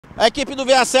A equipe do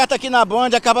Veia Certa aqui na Band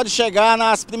acaba de chegar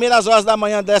nas primeiras horas da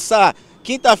manhã dessa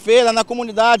quinta-feira na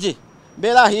comunidade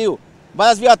Beira Rio.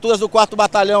 Várias viaturas do 4º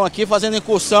Batalhão aqui fazendo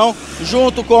incursão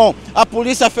junto com a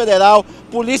Polícia Federal,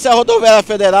 Polícia Rodoviária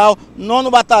Federal, 9º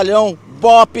Batalhão,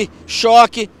 BOP,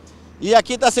 Choque. E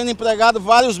aqui está sendo empregado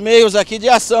vários meios aqui de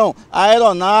ação,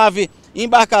 aeronave,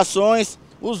 embarcações,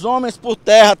 os homens por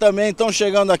terra também estão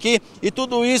chegando aqui e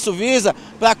tudo isso visa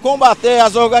para combater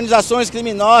as organizações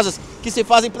criminosas que se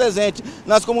fazem presente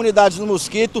nas comunidades do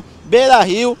Mosquito, Beira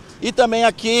Rio e também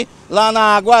aqui lá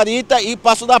na Guarita e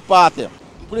Passo da Pátria.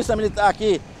 Polícia Militar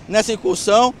aqui nessa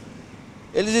incursão,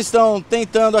 eles estão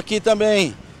tentando aqui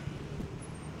também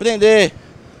prender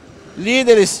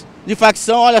líderes de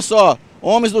facção, olha só,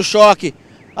 homens do Choque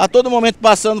a todo momento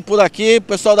passando por aqui, o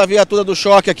pessoal da viatura do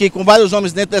Choque aqui com vários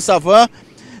homens dentro dessa van.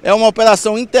 É uma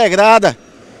operação integrada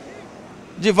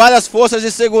de várias forças de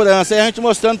segurança. E a gente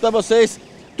mostrando para vocês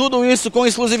tudo isso com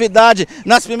exclusividade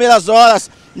nas primeiras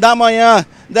horas da manhã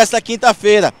desta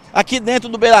quinta-feira. Aqui dentro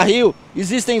do Beira Rio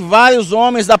existem vários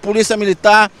homens da Polícia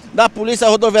Militar, da Polícia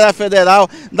Rodoviária Federal,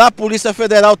 da Polícia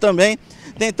Federal também,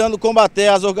 tentando combater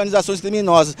as organizações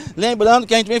criminosas. Lembrando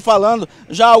que a gente vem falando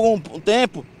já há algum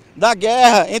tempo da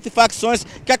guerra entre facções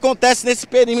que acontece nesse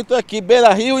perímetro aqui,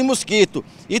 Beira Rio e Mosquito.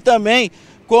 E também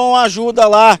com a ajuda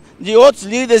lá de outros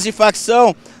líderes de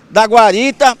facção da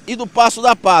Guarita e do Passo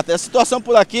da Pátria. A situação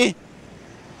por aqui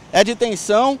é de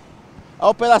tensão, a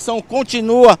operação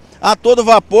continua a todo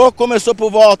vapor, começou por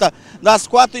volta das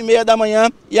 4h30 da manhã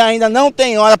e ainda não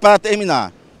tem hora para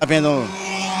terminar. Está vendo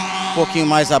um pouquinho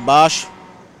mais abaixo,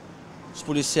 os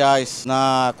policiais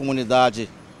na comunidade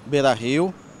Beira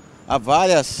Rio, há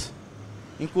várias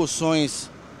incursões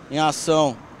em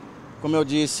ação, como eu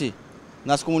disse,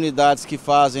 nas comunidades que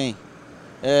fazem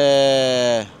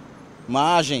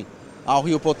margem ao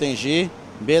Rio Potengi,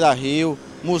 Beira Rio,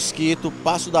 Mosquito,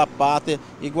 Passo da Pátria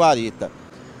e Guarita.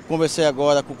 Conversei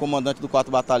agora com o comandante do 4º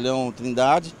Batalhão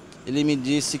Trindade, ele me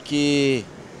disse que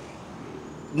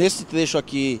nesse trecho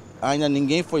aqui ainda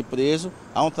ninguém foi preso,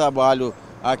 há um trabalho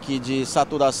aqui de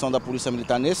saturação da Polícia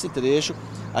Militar nesse trecho,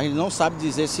 a gente não sabe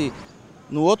dizer se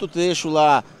no outro trecho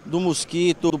lá do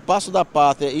Mosquito, do Passo da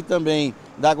Pátria e também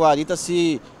da Guarita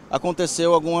se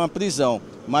aconteceu alguma prisão.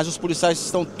 Mas os policiais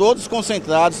estão todos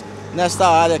concentrados nesta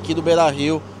área aqui do Beira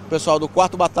Rio, o pessoal do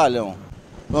 4º Batalhão.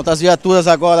 Pronto, as viaturas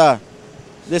agora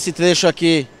desse trecho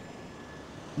aqui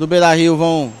do Beira Rio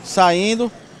vão saindo,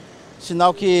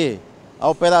 sinal que a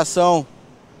operação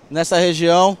nessa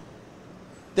região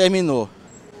terminou.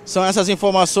 São essas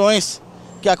informações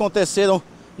que aconteceram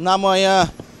na manhã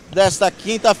desta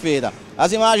quinta-feira.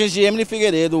 As imagens de Emily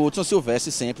Figueiredo, Hudson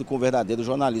Silvestre, sempre com o verdadeiro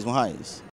jornalismo raiz.